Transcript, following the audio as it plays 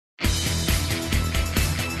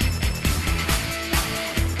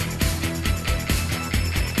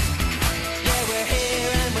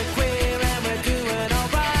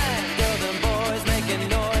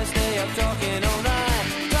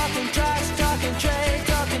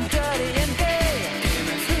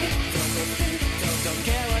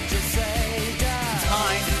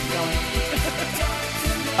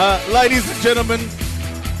Ladies and gentlemen,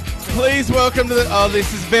 please welcome to the... Oh,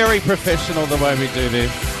 this is very professional the way we do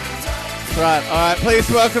this. That's right. All right, please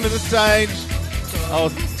welcome to the stage. Oh,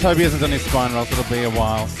 Toby hasn't done his spine rolls. It'll be a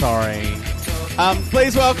while. Sorry.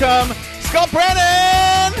 Please welcome Scott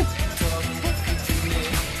Brennan,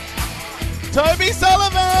 Toby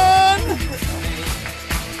Sullivan,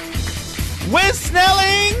 Wes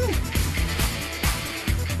Snelling,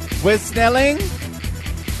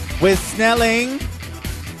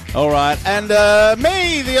 all right, and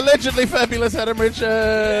me, the allegedly fabulous Adam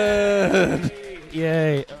Richard.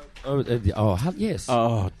 Yay. Yes.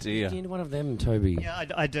 Oh, dear. Do you need one of them, Toby? Yeah,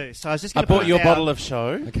 I do. So I was just I going to bought your bottle of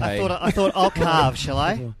show. Okay. I thought I'll carve, shall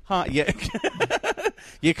I? Huh, yeah.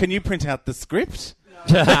 Yeah, can you print out the script?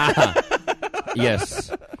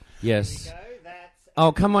 Yes.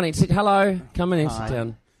 Oh, come on in. Sit. Hello. Come on in. Sit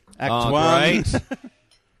down. Act one. Great.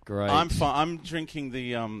 Great. I'm fine. I'm drinking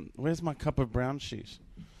the... where's my cup of brown shit?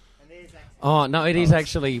 Oh, no, it is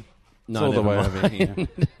actually... No, it's all the way mind. over here.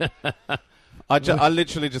 I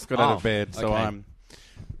literally just got out of bed, so okay. I'm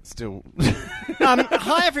still...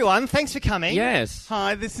 Hi, everyone. Thanks for coming. Yes.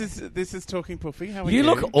 Hi, this is Talking Puffy. How are you? You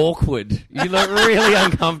look awkward. You look really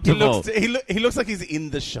uncomfortable. He looks like he's in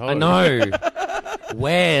the show. I know.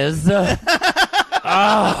 Where's...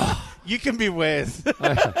 You can be Wes.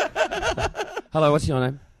 Hello, what's your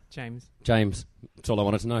name? James. James. That's all I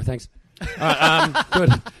wanted to know. Thanks. All right,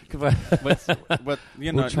 good. But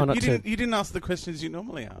you know, We'll try not you to- didn't ask the questions you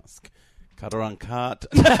normally ask. Cut or uncut.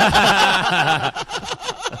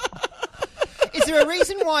 Is there a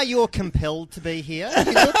reason why you're compelled to be here?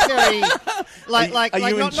 You look very Are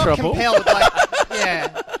you in not trouble? compelled.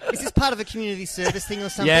 Yeah. Is this part of a community service thing or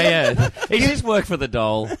something? Yeah. He just work for the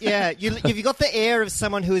dole. Yeah, you've got the air of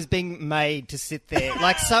someone who is being made to sit there,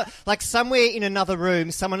 like somewhere in another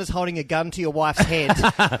room, someone is holding a gun to your wife's head.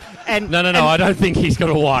 And No, I don't think he's got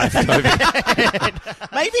a wife, Toby.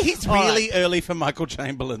 Maybe he's really early for Michael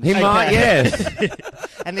Chamberlain. He might, yes.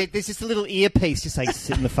 And there's just a little earpiece just saying,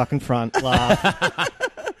 "Sit in the fucking front, laugh."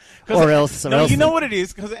 Or else. You know what it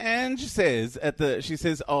is? Because Ange says she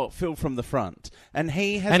says, "Oh, Phil from the front," and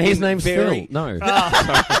he has. And his been name's very... Phil. No.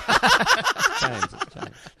 James.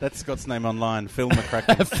 That's Scott's name online. Phil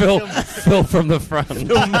McCracken. Phil from the front.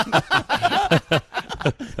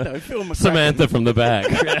 No, Phil McCracken. Samantha from the back.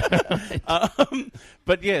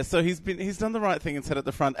 But yeah, so he's done the right thing and sat at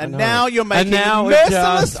the front, and I know. now you're making and now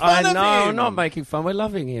merciless fun of him. I'm not making fun. We're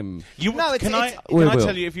loving him. Can I We will.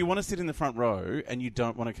 tell you, if you want to sit in the front row and you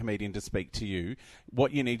don't want a comedian to speak to you,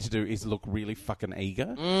 what you need to do is look really fucking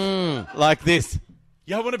eager. Like this.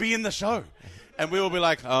 You want to be in the show. And we will be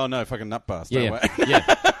like, oh no, fucking nut bastard. Yeah.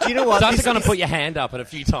 Do you know what? Start to kind of put your hand up a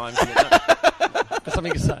few times. Got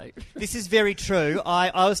something to say. This is very true.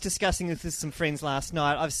 I was discussing this with some friends last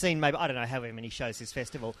night. I've seen maybe, I don't know how many shows this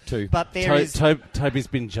festival. 2. But there is... Toby's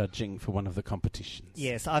been judging for one of the competitions.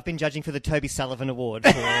 Yes, I've been judging for the Toby Sullivan Award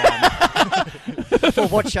for, for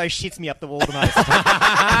what show shits me up the wall the most.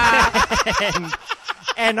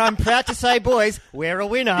 And I'm proud to say, boys, we're a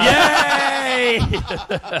winner. Yay!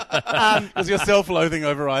 Because your self-loathing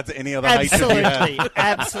overrides any other hatred you have.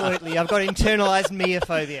 Absolutely. I've got internalised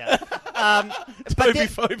meophobia.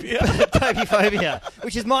 Tobyphobia. Tobyphobia,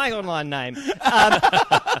 which is my online name.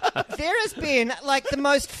 There has been, like, the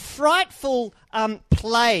most frightful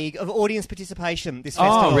plague of audience participation this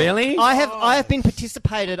festival. Oh, really? I have been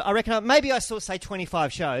participated, I reckon, maybe I saw, say,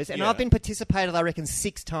 25 shows, and I've been participated, I reckon,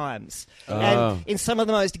 6 times. And in some of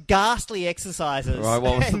the most ghastly exercises. Right,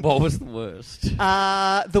 what was the worst?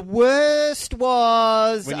 The worst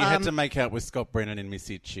was... When you had to make out with Scott Brennan and Miss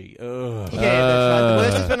Itchy. Ugh. Yeah, that's right. The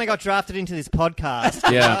worst is when I got drafted into this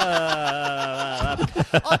podcast. Yeah.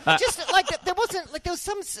 Just like there wasn't like there was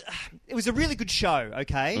some. It was a really good show.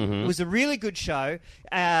 Okay, It was a really good show.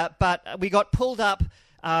 But we got pulled up,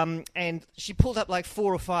 and she pulled up like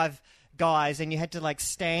 4 or 5 guys, and you had to like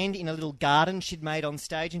stand in a little garden she'd made on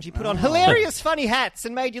stage, and she put on hilarious, funny hats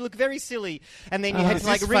and made you look very silly. And then you had to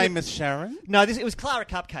like famous Sharon. No, it was Clara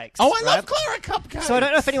Cupcakes. Oh, I love Clara Cupcakes. So I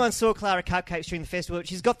don't know if anyone saw Clara Cupcakes during the festival, but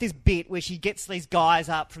she's got this bit where she gets these guys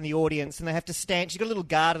up from the audience and they have to stand. She's got a little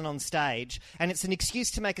garden on stage, and it's an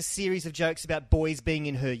excuse to make a series of jokes about boys being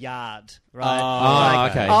in her yard. Right?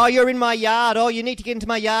 Okay. Oh, you're in my yard. Oh, you need to get into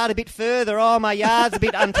my yard a bit further. Oh, my yard's a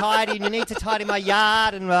bit untidy and you need to tidy my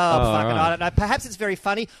yard. And fucking, I don't know. Perhaps it's very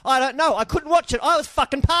funny. I don't know. I couldn't watch it. I was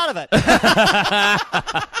fucking part of it.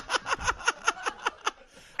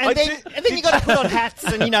 And then you got to put on hats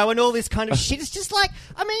and, and all this kind of shit. It's just like,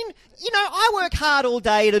 I mean, I work hard all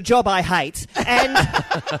day at a job I hate.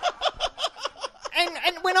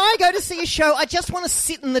 And when I go to see a show, I just want to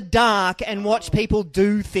sit in the dark and watch people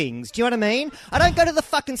do things. Do you know what I mean? I don't go to the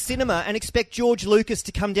fucking cinema and expect George Lucas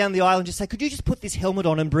to come down the aisle and just say, could you just put this helmet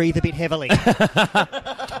on and breathe a bit heavily?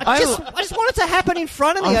 I just want it to happen in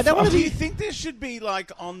front of me. I don't want to Do be... you think there should be,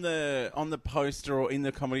 like, on the poster or in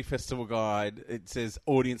the Comedy Festival guide, it says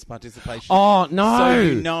audience participation? Oh, no. So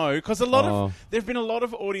you know, because there have been a lot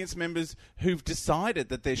of audience members who've decided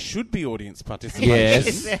that there should be audience participation.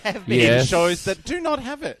 Yes. There have been. In shows that do not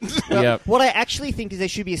have it. Yep. What I actually think is there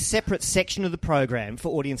should be a separate section of the program for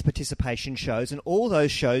audience participation shows, and all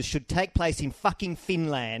those shows should take place in fucking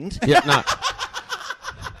Finland. Yeah, no.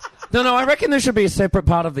 No, I reckon there should be a separate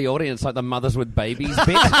part of the audience, like the mothers with babies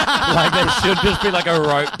bit. Like there should just be like a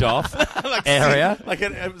roped off Like area. Like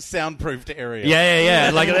a soundproofed area.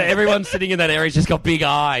 Yeah. Like everyone sitting in that area's just got big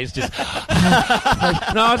eyes. Just no,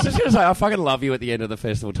 I was just going to say, I fucking love you at the end of the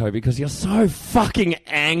festival, Toby, because you're so fucking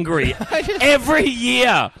angry every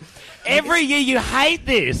year. Every year you hate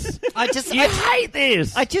this. You hate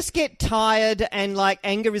this. I just get tired, and like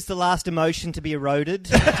anger is the last emotion to be eroded.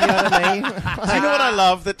 Do you know what I mean? Do you know what I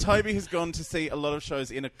love? That Toby has gone to see a lot of shows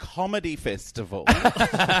in a comedy festival,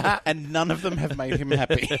 and none of them have made him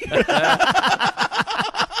happy.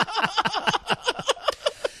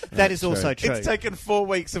 That is also true. It's taken 4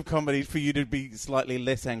 weeks of comedy for you to be slightly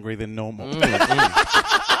less angry than normal.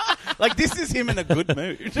 Like, this is him in a good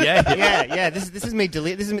mood. Yeah. This is me.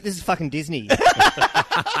 This is fucking Disney.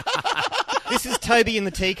 This is Toby in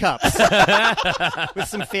the teacups with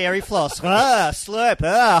some fairy floss. Slurp.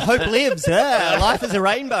 Hope lives. Life is a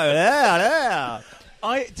rainbow.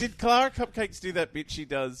 Did Clara Cupcakes do that bit she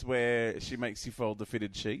does where she makes you fold the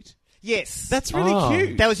fitted sheet? Yes. That's really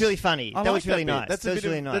cute. That was really funny. I that like was really bit. nice. That's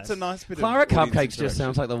a nice bit Clara of audience Cupcakes just interaction.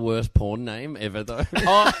 sounds like the worst porn name ever, though.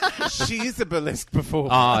 She is a burlesque performer.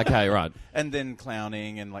 Oh, okay, right. And then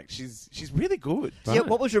clowning, and like she's really good. Yeah,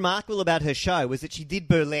 what was remarkable about her show was that she did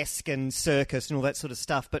burlesque and circus and all that sort of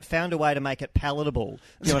stuff, but found a way to make it palatable.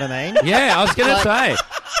 You know what I mean? Yeah, I was going to say.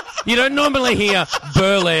 You don't normally hear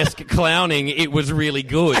burlesque clouning, it was really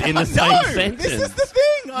good in the same sentence. This is the thing.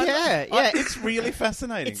 Yeah. It's really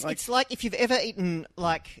fascinating. It's like if you've ever eaten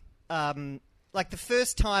like the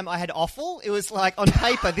first time I had offal, it was like on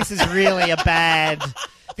paper this is really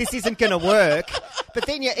this isn't going to work. But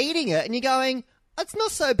then you're eating it and you're going, it's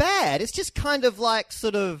not so bad. It's just kind of like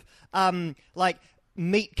sort of like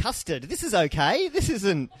meat custard. This is okay. This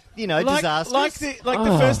isn't, disastrous. Like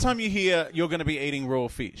the first time you hear you're going to be eating raw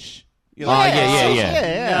fish. You're Oh, like,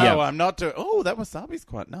 yeah. No, I'm not doing... Oh, that wasabi's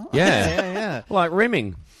quite nice. Yeah. Like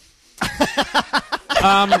rimming.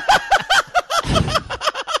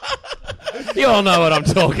 You all know what I'm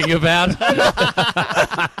talking about.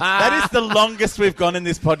 That is the longest we've gone in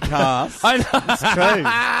this podcast. I know.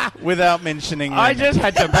 It's true. Without mentioning I rimming. just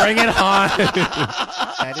had to bring it home.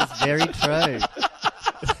 That is very true.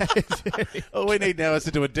 All we need now is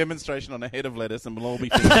to do a demonstration on a head of lettuce and we'll all be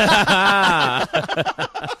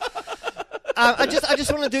I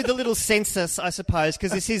just want to do the little census, I suppose,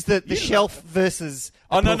 because this is the shelf versus.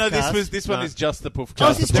 Oh, no, Puffcast. this one is just the Puffcast. Oh,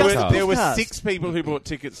 is this just the There were Puffcast? 6 people who bought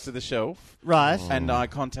tickets to the shelf. Right. And I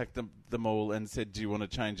contacted them all and said, do you want to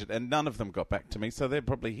change it? And none of them got back to me, so they're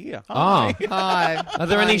probably here. Oh. Hi. Are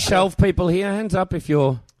there any shelf people here? Hands up if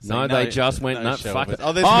you're... So they just went, no, fuck shelvers. it.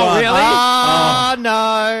 Oh, there's one. Really? Oh,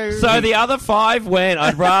 no. So the other 5 went,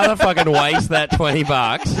 I'd rather fucking waste that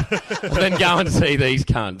 $20 than go and see these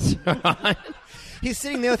cunts. Right? He's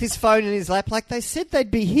sitting there with his phone in his lap like they said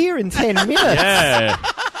they'd be here in 10 minutes. Yeah.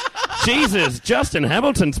 Jesus, Justin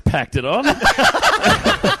Hamilton's packed it on.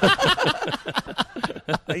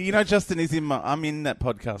 Justin is I'm in that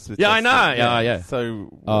podcast with Yeah, I Justin. know. Yeah. So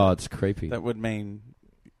Oh, it's creepy. that would mean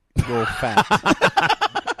you're fat.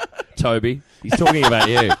 Toby, he's talking about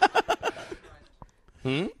you.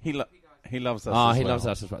 He loves us. Oh, as he well. loves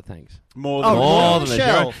us as well. Thanks. More than More than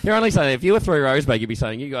Shelf. you're only saying if you were 3 rows back, you'd be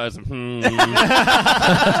saying you guys.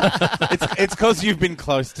 It's because you've been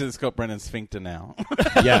close to Scott Brennan's sphincter now.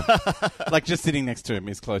 Yeah, Like just sitting next to him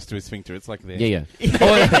is close to his sphincter. It's like there. yeah.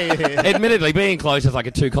 Well, admittedly, being close is like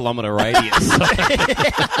a 2-kilometre radius.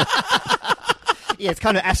 Yeah, it's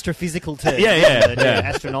kind of astrophysical too. Yeah.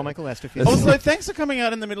 Astronomical, astrophysical. Also, thanks for coming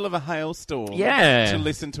out in the middle of a hailstorm. Yeah. To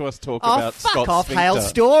listen to us talk Oh, about fuck Scott's off, sphincter.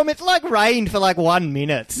 hailstorm. It like rained for like 1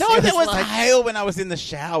 minute. No, It there was like- hail when I was in the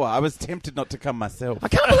shower. I was tempted not to come myself. I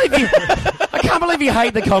can't believe you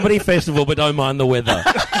hate the comedy festival but don't mind the weather.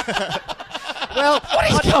 Well,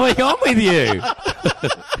 What is going on with you?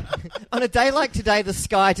 on a day like today, the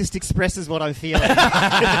sky just expresses what I'm feeling.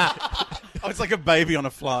 Oh, it's like a baby on a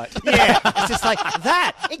flight. Yeah, it's just like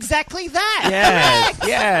that. Exactly that. Yes, Correct.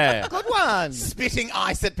 yeah. Good one. Spitting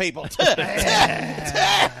ice at people.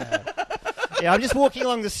 Yeah, I'm just walking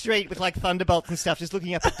along the street with like thunderbolts and stuff, just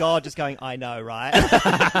looking up at God, just going, I know, right?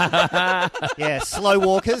 Yeah, slow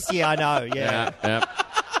walkers. Yeah, I know. Yeah. Yeah.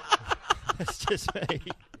 It's just me.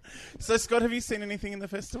 So, Scott, have you seen anything in the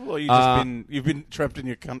festival, or you've been trapped in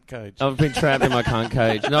your cunt cage? I've been trapped in my cunt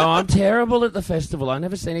cage. No, I'm terrible at the festival. I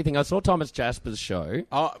never see anything. I saw Thomas Jasper's show.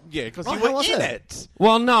 Oh, yeah, because Oh, you how were was in it? it.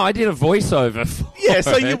 Well, no, I did a voiceover. Yeah,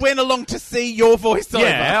 so you went along to see your voiceover.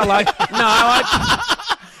 Yeah, like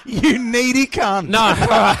You needy cunt. no.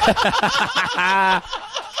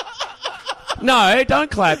 No,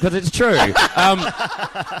 don't clap because it's true. No,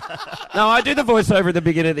 I do the voiceover at the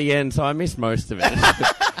beginning and the end, so I missed most of it.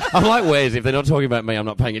 I'm like Wes. If they're not talking about me, I'm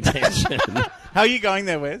not paying attention. How are you going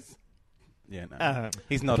there, Wes? Yeah, no.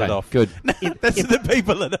 He's nodded Okay, off. good. That's the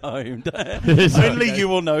people at home. Only you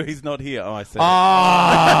will know he's not here. Oh, I see.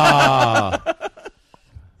 Ah.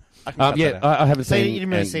 I can cut that Yeah, out. I haven't So seen. you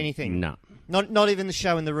didn't really see anything? No. Not even the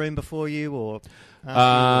show in the room before you, or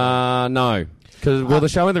No. Because the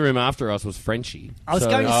show in the room after us was Frenchie. I was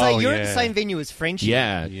going to say you're at yeah. the same venue as Frenchie.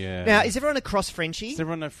 Yeah. Yeah. Now, is everyone across Frenchie? Does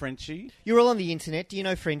everyone know Frenchie? You're all on the internet. Do you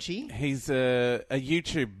know Frenchie? He's a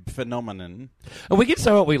YouTube phenomenon. And we can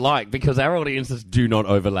say what we like because our audiences do not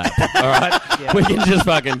overlap. All right, We can just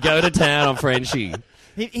fucking go to town on Frenchie.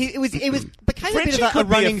 It became Frenchie a bit of a could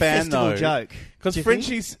be a running fan, festival though. joke. Because Do you think?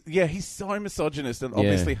 Frenchie's, he's so misogynist and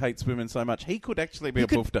obviously hates women so much. He could actually be a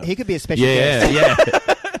boofter. He could be a special Yeah, guest. yeah.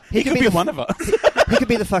 He could be one of us. He could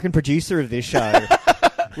be the fucking producer of this show.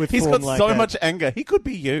 With He's form got like so that. much anger. He could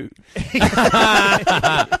be you.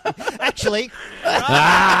 Actually,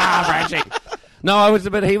 Frenchie. No,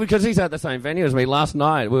 because he's at the same venue as me. Last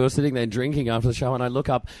night we were sitting there drinking after the show, and I look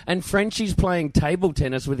up, and Frenchie's playing table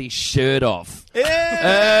tennis with his shirt off.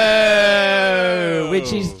 Oh,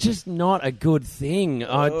 which is just not a good thing.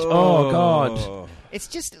 Oh God. it's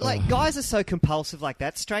just like guys are so compulsive like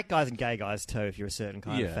that. Straight guys and gay guys too, if you're a certain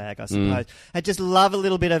kind of fag, I suppose. I just love a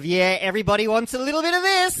little bit of, everybody wants a little bit of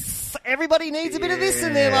this. Everybody needs a bit of this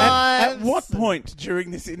in their lives. At what point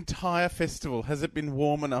during this entire festival has it been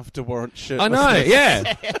warm enough to warrant shirtlessness? I know,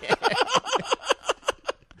 yeah.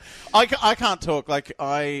 I can't talk. Like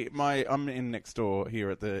I'm in next door here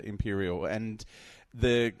at the Imperial, and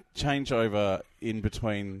the changeover in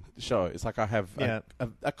between shows, like I have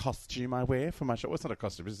a costume I wear for my show. Well, it's not a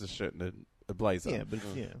costume; it's a shirt and a blazer.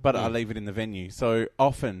 Yeah, but I leave it in the venue. So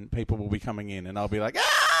often people will be coming in, and I'll be like,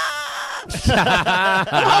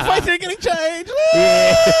 halfway through getting changed.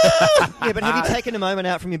 Yeah, but have you taken a moment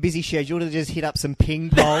out from your busy schedule to just hit up some ping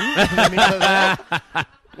pong? In the middle of that?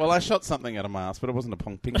 Well, I shot something out of my ass, but it wasn't a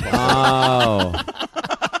ping pong. Oh.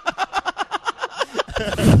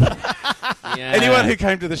 Yeah. Anyone who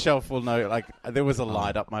came to the shelf will know, like, there was a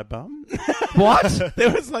light up my bum. What?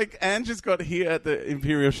 There was, like, Ange has got here at the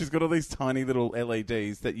Imperial, she's got all these tiny little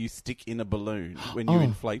LEDs that you stick in a balloon when you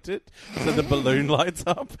inflate it. So the balloon lights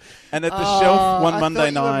up. And at the shelf one Monday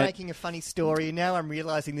I thought you were night... making a funny story. Now I'm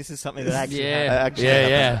realising this is something that actually Yeah, happened.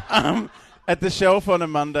 yeah. At the shelf on a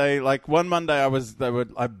Monday, like one Monday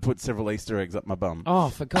I put several Easter eggs up my bum. Oh,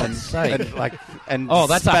 for God's sake. And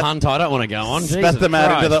That's a hunt I don't want to go on. Spat Jesus them out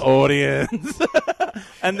Christ. into the audience.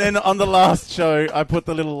 And then on the last show, I put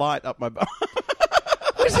the little light up my bum.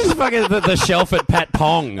 This is fucking the shelf at Pat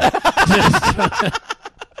Pong.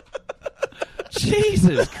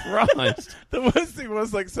 Jesus Christ. The worst thing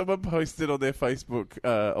was, like, someone posted on their Facebook,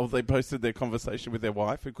 or they posted their conversation with their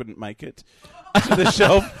wife who couldn't make it to the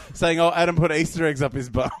shelf, saying, "Oh, Adam put Easter eggs up his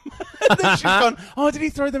bum." And then she's gone, "Oh, did he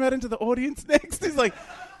throw them out into the audience next?" He's like,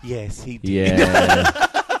 "Yes, he did." Yeah.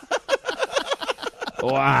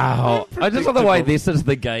 Wow. I just love the way this is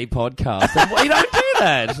the gay podcast. You don't do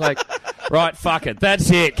that. It's like, right, fuck it. That's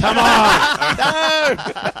it. Come on. No!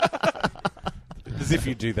 As if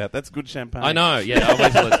you do that. That's good champagne. I know, yeah. I'll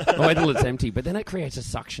wait till it's empty. But then it creates a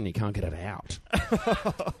suction. You can't get it out.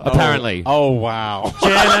 Apparently. Oh, wow.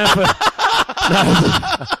 Jennifer.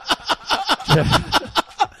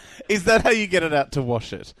 Is that how you get it out to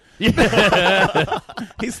wash it? Yeah.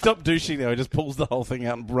 He stopped douching now. He just pulls the whole thing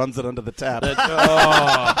out and runs it under the tap.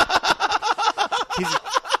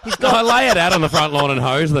 I lay it out on the front lawn and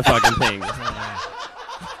hose the fucking thing.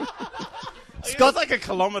 Scott's like a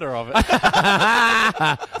kilometre of it.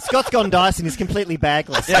 Scott's gone Dyson. He's completely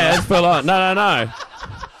bagless. Yeah, it's full on. No.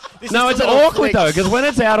 No, it's awkward though, because when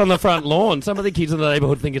it's out on the front lawn, some of the kids in the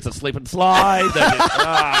neighbourhood think it's a slip and slide.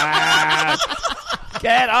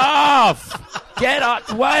 Get off! Get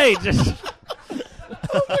off! Wait!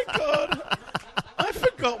 Oh my God. I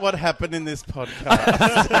forgot forgot what happened in this podcast.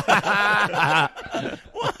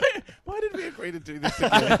 Why did we agree to do this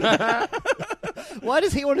again? Why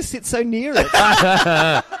does he want to sit so near it?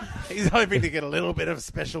 He's hoping to get a little bit of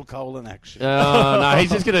special colon action. Oh, no,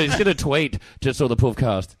 he's gonna tweet, just saw the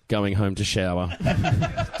Puffcast, going home to shower.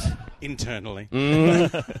 Internally.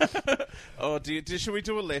 Oh, should we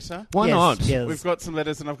do a letter? Why Yes, not? yes. We've got some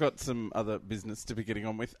letters and I've got some other business to be getting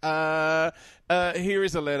on with. Here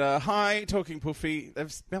is a letter. Hi, Talking Puffy.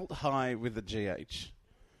 They've spelt hi with a GH.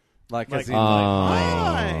 Like as in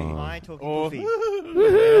hi. Hi, Talking Or Puffy.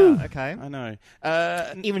 Yeah, okay. I know.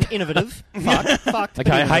 Even innovative. Fucked. But Okay,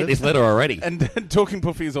 I hate innovative. this letter already. And Talking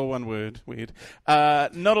Puffy is all one word. Weird.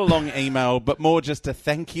 Not a long email, but more just a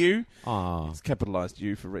thank you. Oh. It's capitalised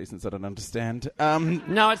you for reasons I don't understand.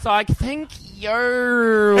 No, it's like, thank you.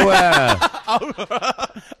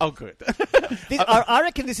 Oh, good. I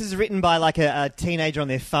reckon this is written by like a teenager on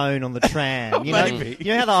their phone on the tram. You know, Maybe.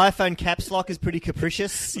 you know how the iPhone caps lock is pretty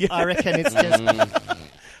capricious? I reckon it's just...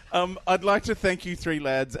 I'd like to thank you three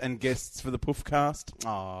lads and guests for the Puffcast.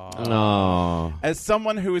 Aww. Oh. As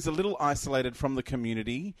someone who is a little isolated from the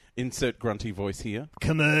community, insert grunty voice here,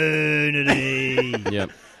 Community.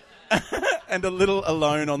 Yep. and a little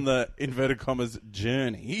alone on the, inverted commas,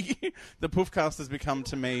 journey, the Puffcast has become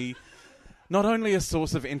to me not only a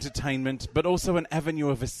source of entertainment, but also an avenue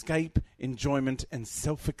of escape, enjoyment, and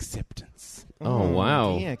self-acceptance. Oh,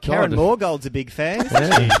 wow. Yeah, Karen God. Morgold's a big fan.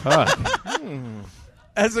 Hey, fuck.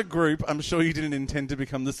 As a group, I'm sure you didn't intend to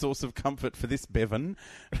become the source of comfort for this Bevan,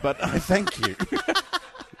 but I thank you.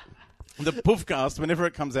 The Puffcast, whenever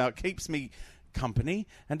it comes out, keeps me company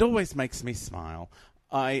and always makes me smile.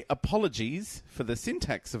 I apologies for the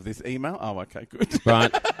syntax of this email. Oh, okay, good.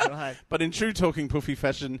 Right. Right. But in true Talking Puffy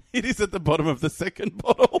fashion, it is at the bottom of the second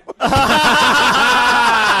bottle.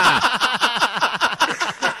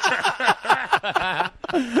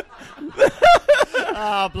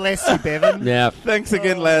 Oh, bless you, Bevan. Yeah. Thanks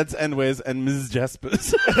again, lads, and Wes, and Ms.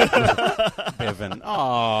 Jaspers. Bevan. Aww.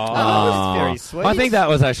 Oh, that was very sweet. I think that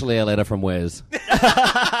was actually a letter from Wes.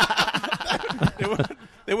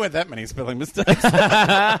 There weren't that many spelling mistakes.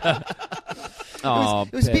 Oh,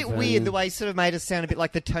 It was a bit Bevan. weird the way he sort of made us sound a bit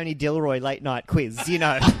like the Tony Delroy late night quiz, you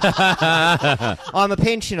know. I'm a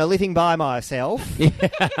pensioner living by myself,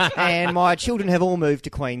 and my children have all moved to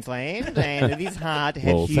Queensland, and it is hard to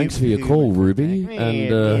have Well, thanks for your call, Ruby. Yeah, And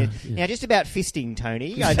yeah. Now, just about fisting,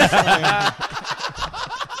 Tony. I just,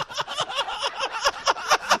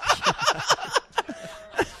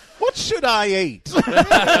 What should I eat?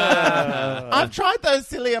 I've tried those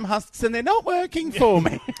psyllium husks and they're not working for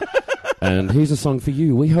me. And here's a song for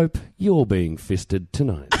you. We hope you're being fisted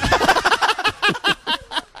tonight.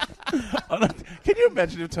 Can you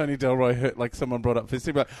imagine if Tony Delroy heard, like, someone brought up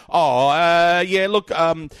fisting? Like, yeah, look,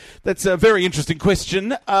 that's a very interesting question.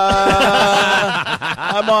 We'll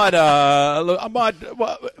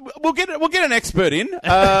get an expert in.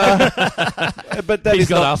 But that He's is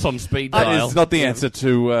got not, us on speed that dial. is not the answer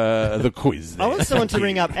to the quiz. I There. want someone to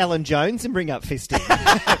ring up Alan Jones and bring up fisting.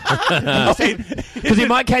 Because you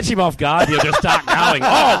might catch him off guard. He'll just start going,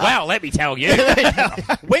 oh, well, let me tell you.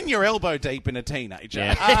 When you're elbow deep in a teenager.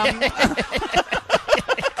 Yeah.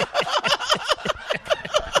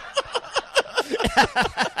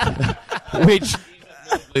 Which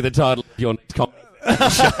is the title of your next comment.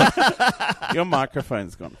 Your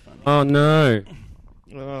microphone's gone funny. Oh, no.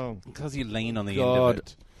 Oh. Because you lean on the God. end of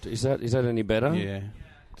it. Is that any better? Yeah.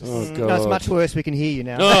 Oh, God. No, it's much worse. We can hear you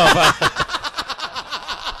now. Oh,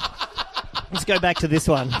 Let's go back to this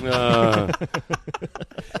one.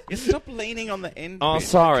 You stop leaning on the end. oh bit.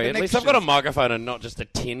 sorry. At least I've got a Connections. microphone and not just a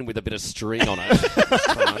tin with a bit of string on it.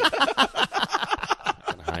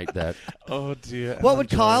 I hate that. Oh dear. What would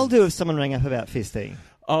Kyle do if someone rang up about fisting?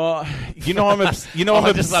 Oh, you know I'm I'm I just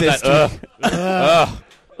love obsessed that. with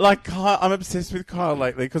like Kyle, I'm obsessed with Kyle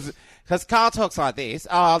lately because Kyle talks like this.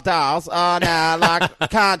 Oh, dolls. Oh no, like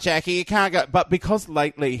can't Jackie, you can't go. But because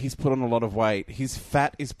lately he's put on a lot of weight, his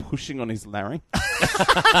fat is pushing on his larynx.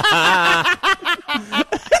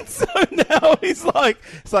 And so now he's like,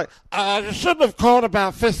 you shouldn't have called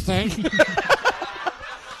about fisting.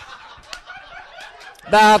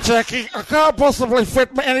 Nah, Jackie, I can't possibly fit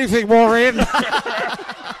anything more in.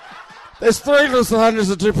 There's 3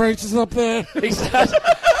 lasagnas and 2 pizzas up there. He sounds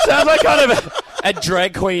like kind of a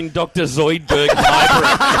drag queen Dr. Zoidberg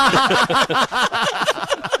hybrid.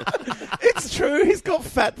 It's true, he's got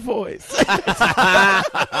fat voice.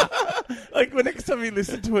 Like, when next time you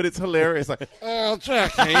listen to it, it's hilarious. Like, oh,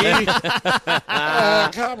 Jackie.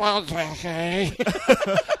 Come on, Jackie.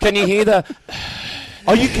 Can you hear the...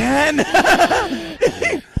 Oh, you can?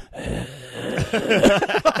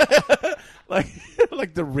 like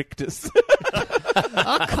 #the Rictus.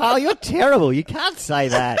 Oh, Kyle, you're terrible. You can't say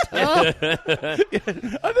that. Oh.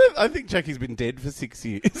 I think Jackie's been dead for 6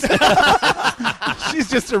 years. She's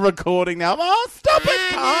just a recording now. Oh, stop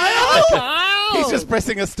it, Kyle! He's just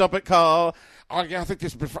pressing a stop it, Kyle. Oh, yeah, I think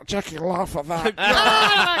this would be Jackie will laugh at that.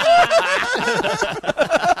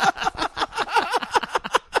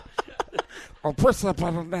 I'll press that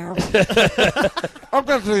button now. I'm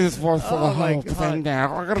going to do this voice for the whole thing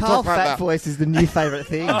now. I'm going to Kyle talk like Fat that. Voice is the new favourite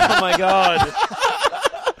thing. Oh my god.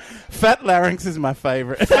 Fat Larynx is my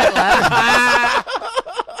favourite. Fat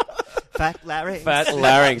Larry. Fat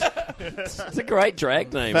Larynx. It's a great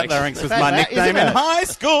drag name. Fat actually. Larynx was Fat my La- nickname isn't in it? high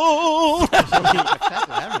school. Fat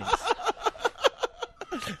Larynx.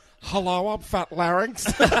 Hello, I'm Fat Larynx.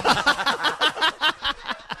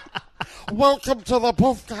 Welcome to the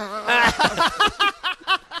podcast.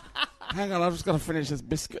 Hang on, I've just got to finish this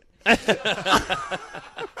biscuit. The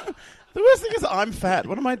worst thing is I'm fat.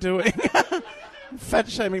 What am I doing? I'm fat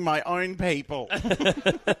shaming my own people.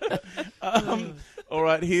 All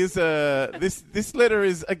right, here's this letter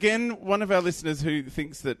is again one of our listeners who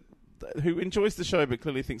thinks that who enjoys the show but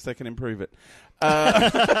clearly thinks they can improve it.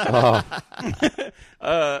 Over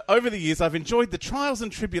the years, I've enjoyed the trials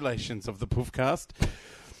and tribulations of the Poofcast.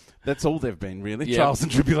 That's all they've been, really. Yep. Trials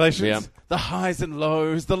and tribulations. Yep. The highs and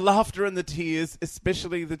lows, the laughter and the tears,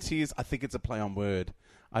 especially the tears. I think it's a play on word.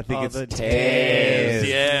 I think it's the tears.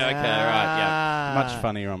 Yeah, okay, right, yeah. Ah. Much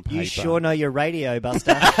funnier on paper. You sure know your radio,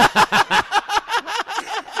 Buster.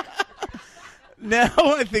 Now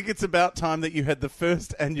I think it's about time that you had the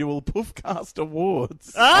first annual Poofcast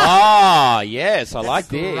Awards. Ah, yes, I like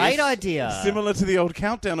this. Great idea. Similar to the old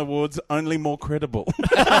Countdown Awards, only more credible.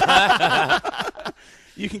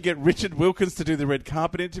 You can get Richard Wilkins to do the red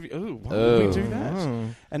carpet interview. Ooh, why would we do that?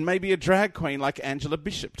 And maybe a drag queen like Angela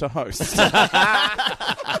Bishop to host.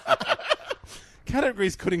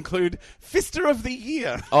 Categories could include Fister of the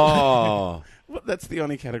Year. Oh, Well, that's the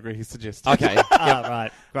only category he suggested. okay.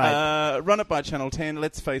 Right, right. Run it by Channel 10.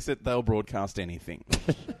 Let's face it, they'll broadcast anything.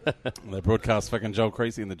 They broadcast fucking Joel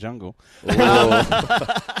Creasy in the jungle.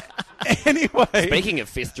 Anyway. Speaking of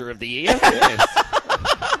Fister of the Year, yes.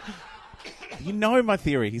 You know my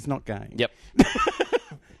theory. He's not gay. Yep.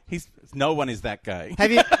 No one is that gay.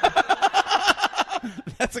 Have you?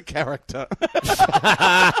 That's a character.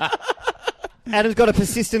 Adam's got a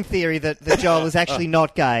persistent theory that Joel is actually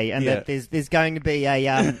not gay, and Yeah. that there's going to be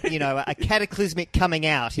a cataclysmic coming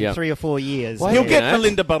out in Yep. 3 or 4 years. Well, He'll Yeah. get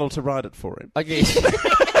Melinda Buttle to write it for him. Okay.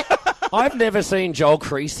 I've never seen Joel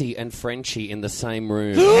Creasy and Frenchie in the same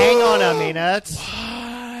room. Hang on a minute.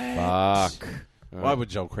 Fuck. Why would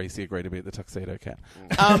Joel Creasy agree to be at the Tuxedo Cat?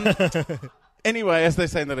 Anyway, as they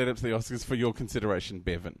say in the lead up to the Oscars, for your consideration,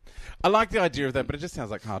 Bevan. I like the idea of that, but it just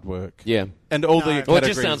sounds like hard work. Yeah. And all the No. Well, it categories...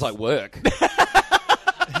 just sounds like work.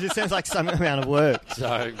 It just sounds like some amount of work.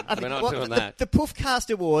 So we're not doing that. The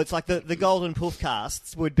Poofcast Awards, like the Golden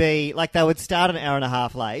Poofcasts, would be like they would start an hour and a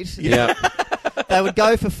half late. Yeah. They would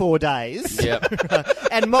go for 4 days. Yep.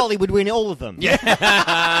 And Molly would win all of them. Yeah.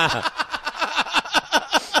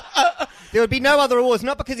 There would be no other awards,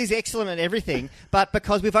 not because he's excellent at everything, but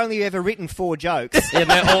because we've only ever written 4 jokes. Yeah,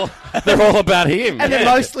 they're all about him. And they're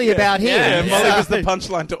mostly about him. Yeah, Molly was the So-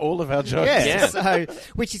 punchline to all of our jokes. Yeah, Yeah. so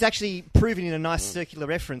which is actually proven in a nice circular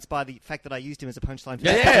reference by the fact that I used him as a punchline. For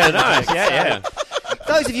Yeah, nice. Yeah,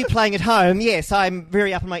 Those of you playing at home, yes, I'm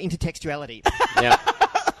very up on my intertextuality. yeah.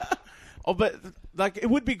 Oh, but like it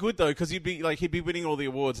would be good though, because he'd be winning all the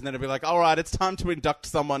awards, and then it'd be like, all right, it's time to induct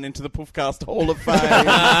someone into the Poofcast Hall of Fame. And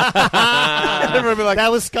everyone would be like,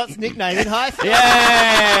 That was Scott's nickname in high school.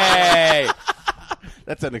 Yay!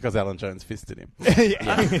 that's only because Alan Jones fisted him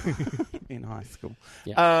in high school.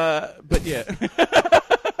 Yeah. But yeah.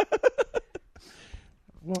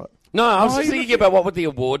 What? No, I was Oh, just you thinking look- about what would the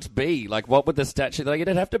awards be? Like, what would the statue... Like,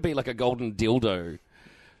 it'd have to be like a golden dildo.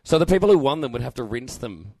 So the people who won them would have to rinse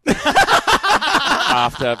them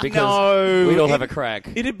after, because we'd all have a crack.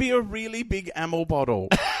 It'd be a really big amyl bottle,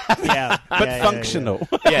 Yeah, but yeah, functional.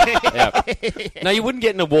 Yeah. No, you wouldn't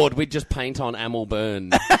get an award. We'd just paint on Amel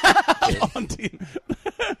Byrne.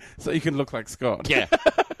 So you can look like Scott. Yeah.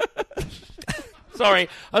 Sorry,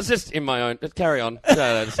 I was just in my own... Carry on. No,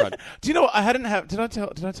 that's right. Do you know what? Did I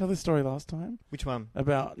tell this story last time? Which one?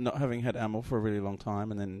 About not having had amyl for a really long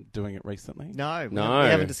time and then doing it recently? No, No. we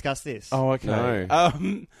haven't discussed this. Oh, okay.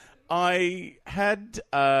 No. I had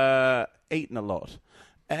eaten a lot.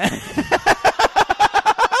 It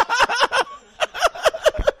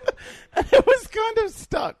was kind of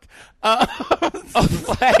stuck. Hang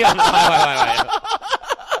on, wait.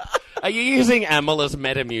 Are you using Amel as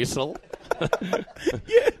Metamucil?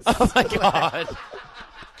 Yes. Oh, my God.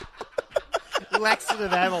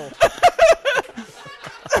 laxative amyl.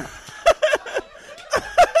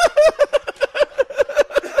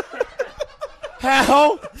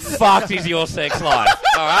 How fucked is your sex life?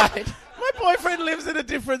 All right. My boyfriend lives in a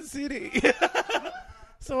different city.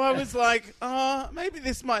 So I was like, maybe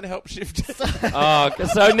this might help shift it.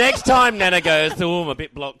 So next time Nana goes, I'm a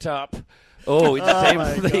bit blocked up. Oh,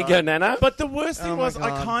 there you go, Nana. But the worst thing was my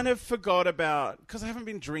God. I kind of forgot about, because I haven't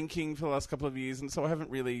been drinking for the last couple of years, and so I haven't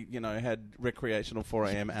really, had recreational 4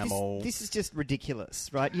 a.m. amyl. This is just ridiculous,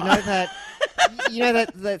 right? You know that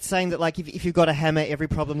that saying that, like, if you've got a hammer, every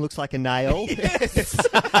problem looks like a nail? Yes.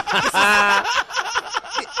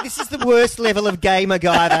 This is the worst level of gay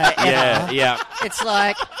MacGyver ever. Yeah. It's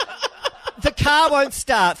like, the car won't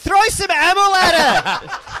start. Throw some amyl at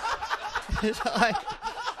it! It's like,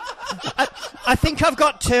 I think I've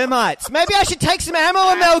got termites. Maybe I should take some amyl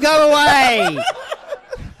and they'll go away.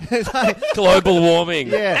 It's like, Global warming.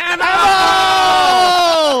 yeah.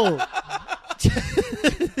 Amyl!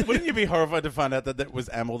 Wouldn't you be horrified to find out that was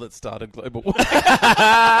amyl that started global warming?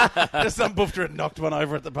 Just some boofter had knocked one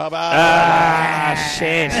over at the pub.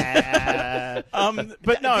 Shit.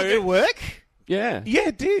 But no. Did it work? Yeah. Yeah,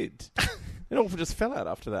 it did. It all just fell out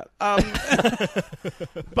after that.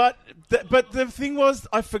 But the thing was,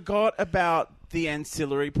 I forgot about the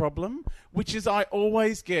ancillary problem, which is I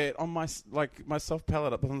always get on my soft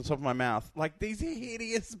palate up on the top of my mouth, like these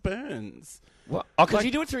hideous burns. What? Oh, because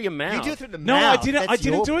you do it through your mouth. You do it through the No, mouth. I didn't. I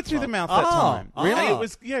didn't do it through the mouth that time. Really? It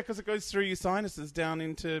was because it goes through your sinuses down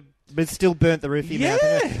into. But it still burnt the roof of your mouth.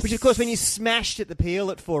 Yes. Which, of course, when you smashed at the peel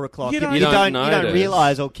at 4 o'clock, You you don't don't notice.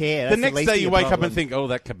 realise or care. The That's next least day of you your wake up problem. and think, "Oh,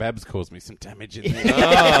 that kebab's caused me some damage in there."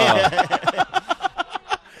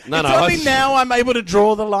 No, It's only now I'm able to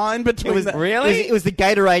draw the line between. Really? It was the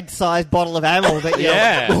Gatorade-sized bottle of amyl that you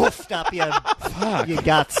woofed up your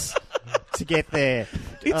guts to get there.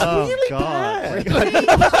 It's really God. bad.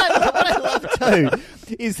 What I love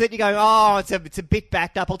too is that you go, it's a bit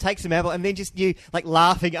backed up. I'll take some amyl, and then just you like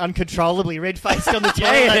laughing uncontrollably, red faced on the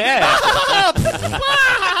toilet.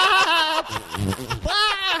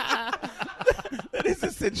 That is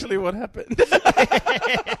essentially what happened.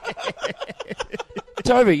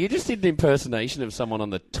 Toby, you just did an impersonation of someone on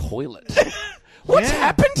the toilet. What's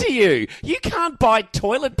happened to you? You can't buy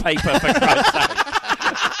toilet paper, for Christ's sake.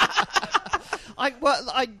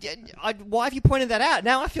 Why have you pointed that out?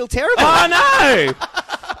 Now I feel terrible. Oh, no!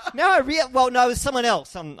 No, it was someone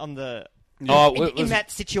else on the. In that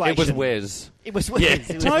situation. It was Wes. It was Yeah.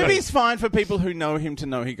 It was Toby's fine for people who know him to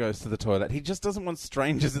know he goes to the toilet. He just doesn't want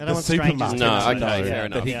strangers at I the don't want strangers supermarket to know. to know Okay, fair that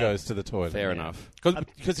enough. he Yeah. goes to the toilet. Fair enough.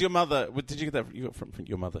 Because your mother, did you get that? You got from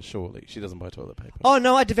your mother, surely. She doesn't buy toilet paper. Oh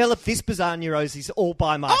no, I developed this bizarre neurosis all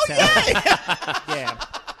by myself. Yeah.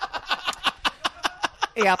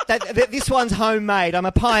 Yeah, this one's homemade. I'm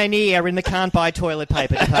a pioneer in the can't buy toilet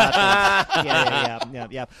paper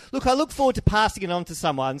department. Yeah. Look, I look forward to passing it on to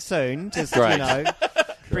someone soon. Just Great.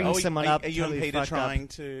 bringing someone up. Are you and totally Peter fucked trying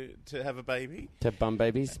to have a baby? To have bum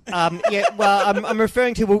babies? up. I'm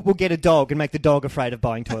referring to we'll get a dog and make the dog afraid of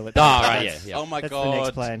buying toilet paper. Oh, right, yeah. Oh my That's god! the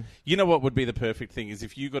next plan. You know what would be the perfect thing is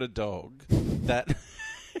if you got a dog that.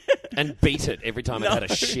 And beat it every time it had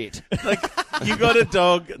a shit. Like, you got a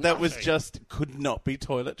dog that was just could not be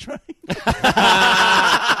toilet trained.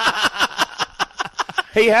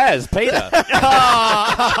 He has, Peter.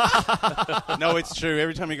 No, it's true.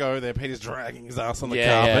 Every time you go over there, Peter's dragging his ass on the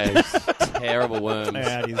Yeah, carpet. yeah. Terrible worms.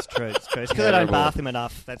 Yeah, it is true. It's true. It's because I don't bath him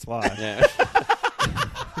enough. That's why. Yeah.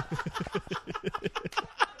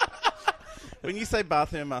 When you say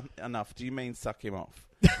bath him enough, do you mean suck him off?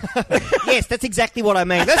 Yes, that's exactly what I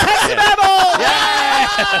mean. Let's have some amyl!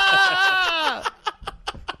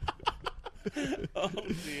 Oh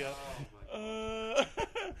dear.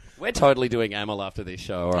 We're totally doing amyl after this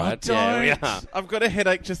show, all right? Don't. Yeah, we are. I've got a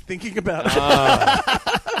headache just thinking about it.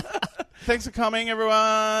 Thanks for coming,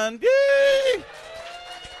 everyone. Yay!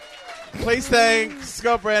 Please thank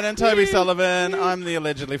Scott Brandon, Toby Sullivan. I'm the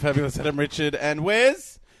allegedly fabulous Adam Richard. And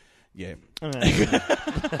where's... Yeah.